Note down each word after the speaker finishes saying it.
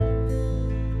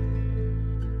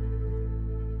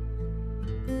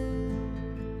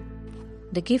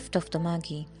The Gift of the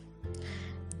Maggie.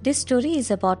 This story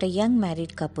is about a young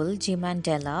married couple, Jim and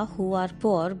Della, who are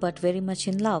poor but very much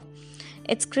in love.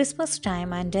 It's Christmas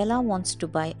time and Della wants to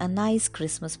buy a nice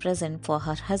Christmas present for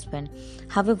her husband.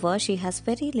 However, she has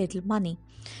very little money.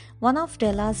 One of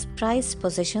Della's prized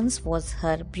possessions was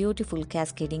her beautiful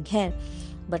cascading hair,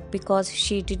 but because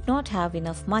she did not have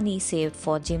enough money saved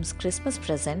for Jim's Christmas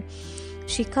present,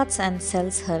 she cuts and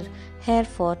sells her hair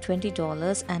for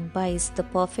 $20 and buys the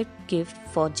perfect gift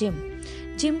for Jim.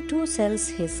 Jim too sells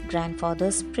his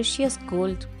grandfather's precious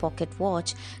gold pocket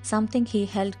watch, something he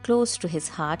held close to his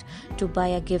heart, to buy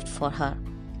a gift for her.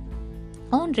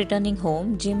 On returning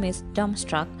home, Jim is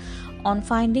dumbstruck on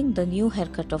finding the new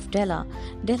haircut of Della.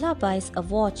 Della buys a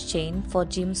watch chain for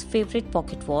Jim's favorite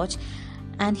pocket watch,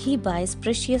 and he buys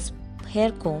precious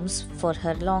hair combs for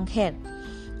her long hair.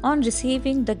 On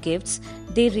receiving the gifts,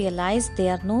 they realize they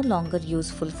are no longer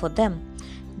useful for them.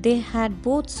 They had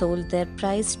both sold their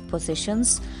prized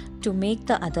possessions to make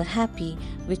the other happy,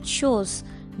 which shows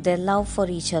their love for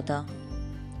each other.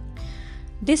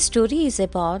 This story is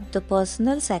about the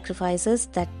personal sacrifices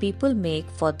that people make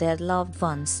for their loved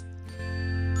ones.